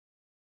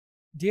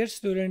Dear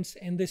students,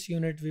 in this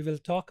unit we will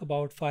talk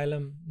about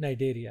phylum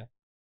Cnidaria.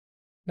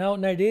 Now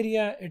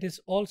Cnidaria, it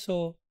is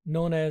also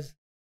known as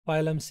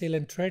phylum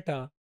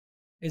Coelenterata,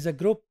 is a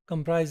group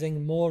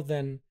comprising more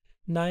than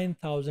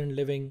 9,000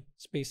 living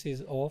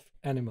species of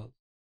animals.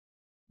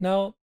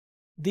 Now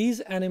these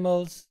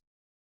animals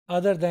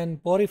other than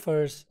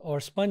porifers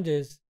or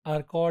sponges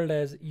are called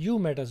as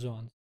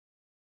eumetazoans.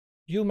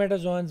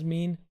 Eumetazoans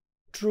mean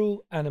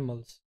true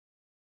animals.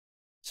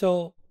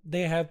 So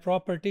they have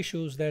proper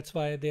tissues, that's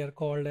why they are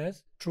called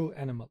as true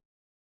animals.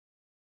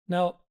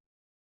 Now,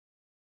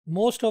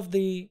 most of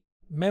the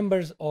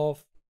members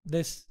of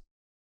this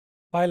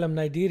phylum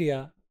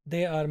Cnidaria,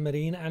 they are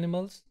marine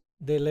animals.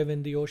 They live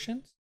in the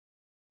oceans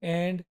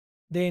and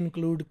they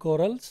include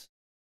corals,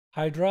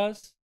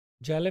 hydras,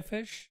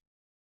 jellyfish,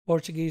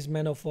 Portuguese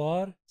men of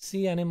war,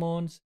 sea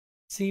anemones,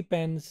 sea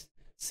pens,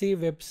 sea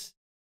whips,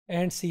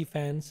 and sea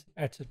fans,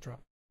 etc.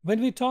 When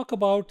we talk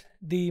about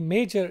the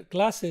major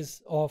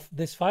classes of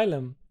this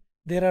phylum,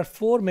 there are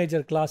four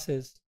major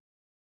classes.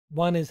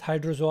 One is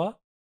Hydrozoa.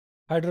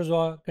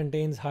 Hydrozoa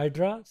contains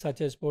hydra,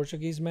 such as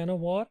Portuguese man of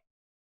war.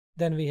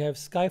 Then we have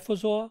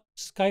Scyphozoa.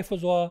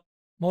 Scyphozoa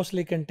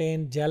mostly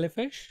contain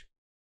jellyfish.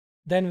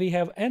 Then we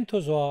have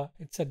Anthozoa.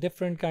 It's a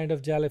different kind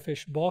of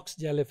jellyfish, box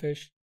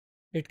jellyfish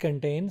it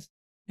contains.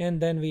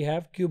 And then we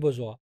have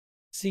Cubozoa.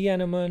 Sea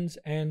anemones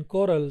and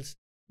corals,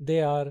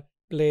 they are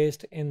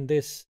placed in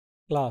this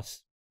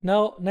class.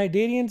 Now,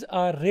 cnidarians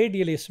are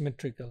radially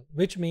symmetrical,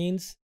 which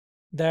means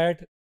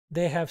that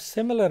they have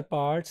similar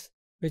parts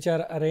which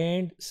are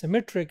arranged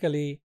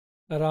symmetrically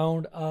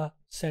around a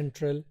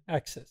central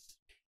axis.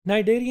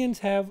 Cnidarians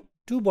have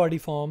two body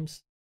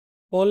forms,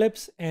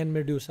 polyps and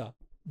medusa.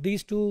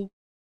 These two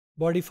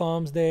body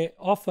forms, they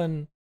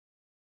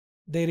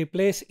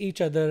replace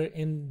each other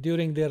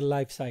during their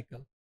life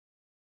cycle.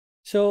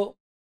 So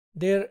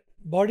their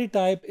body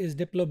type is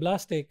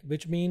diploblastic,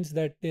 which means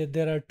that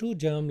there are two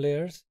germ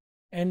layers,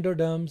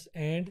 endoderms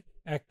and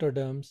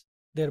ectoderms,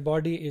 their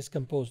body is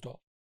composed of.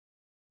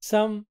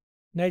 Some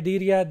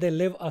cnidaria, they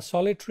live a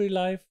solitary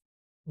life,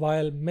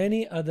 while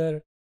many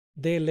other,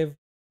 they live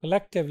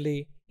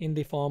collectively in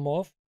the form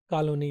of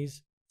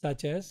colonies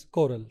such as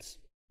corals.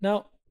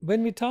 Now,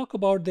 when we talk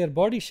about their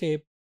body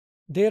shape,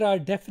 there are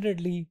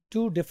definitely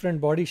two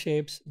different body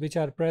shapes which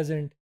are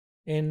present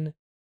in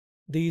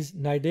these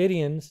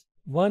cnidarians.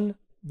 One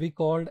we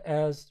called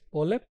as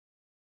polyp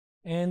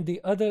and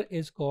the other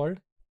is called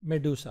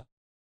medusa.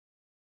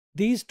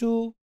 These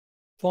two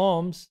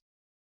forms,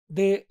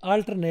 they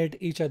alternate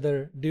each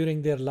other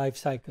during their life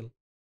cycle.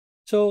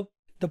 So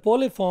the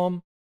polyp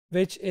form,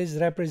 which is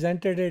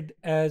represented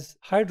as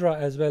hydra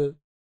as well,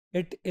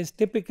 it is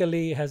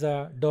typically has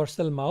a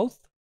dorsal mouth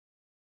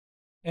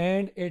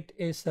and it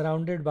is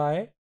surrounded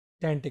by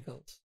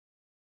tentacles.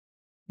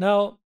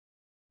 Now,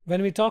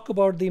 when we talk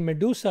about the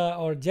medusa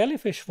or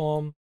jellyfish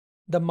form,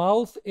 the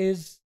mouth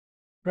is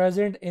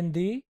present in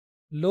the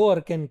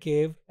lower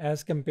concave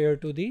as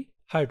compared to the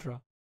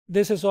hydra.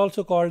 This is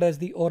also called as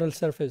the oral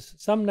surface.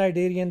 Some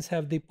cnidarians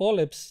have the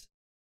polyps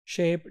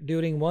shape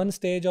during one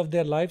stage of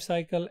their life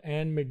cycle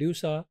and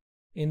medusa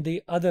in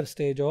the other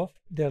stage of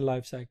their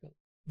life cycle.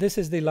 This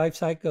is the life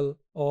cycle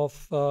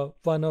of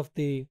one of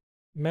the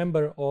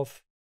member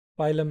of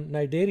phylum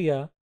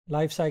Cnidaria,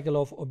 life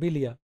cycle of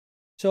Obelia.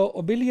 So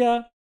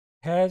Obelia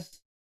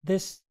has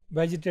this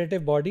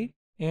vegetative body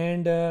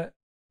and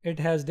it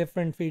has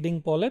different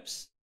feeding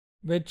polyps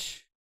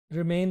which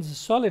remains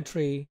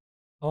solitary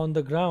on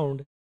the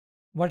ground.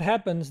 What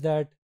happens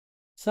that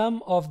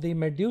some of the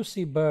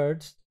medusae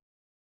birds,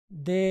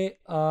 they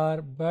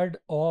are bud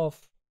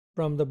off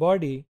from the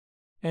body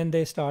and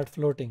they start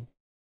floating.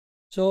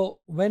 So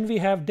when we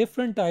have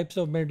different types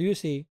of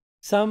medusae,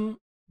 some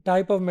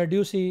type of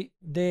medusae,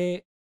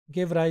 they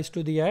give rise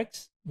to the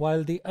eggs,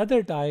 while the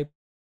other type,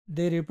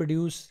 they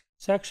reproduce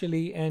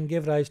sexually and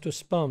give rise to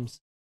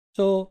sperms.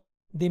 So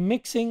the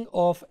mixing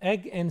of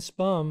egg and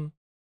sperm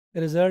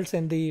results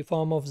in the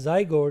form of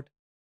zygote,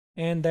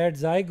 and that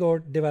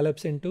zygote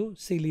develops into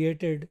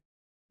ciliated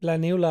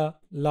planula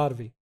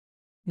larvae.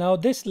 Now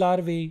this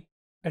larvae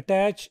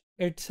attach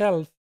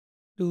itself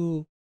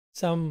to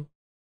some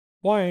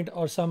point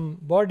or some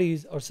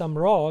bodies or some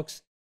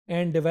rocks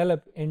and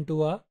develop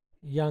into a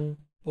young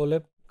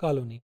polyp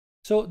colony.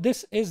 So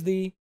this is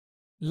the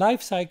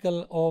life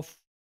cycle of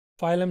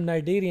phylum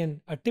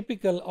Cnidarian, a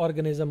typical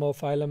organism of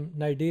phylum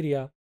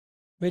Cnidaria,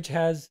 which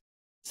has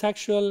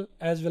sexual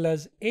as well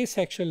as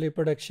asexual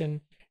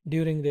reproduction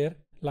during their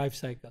life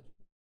cycle.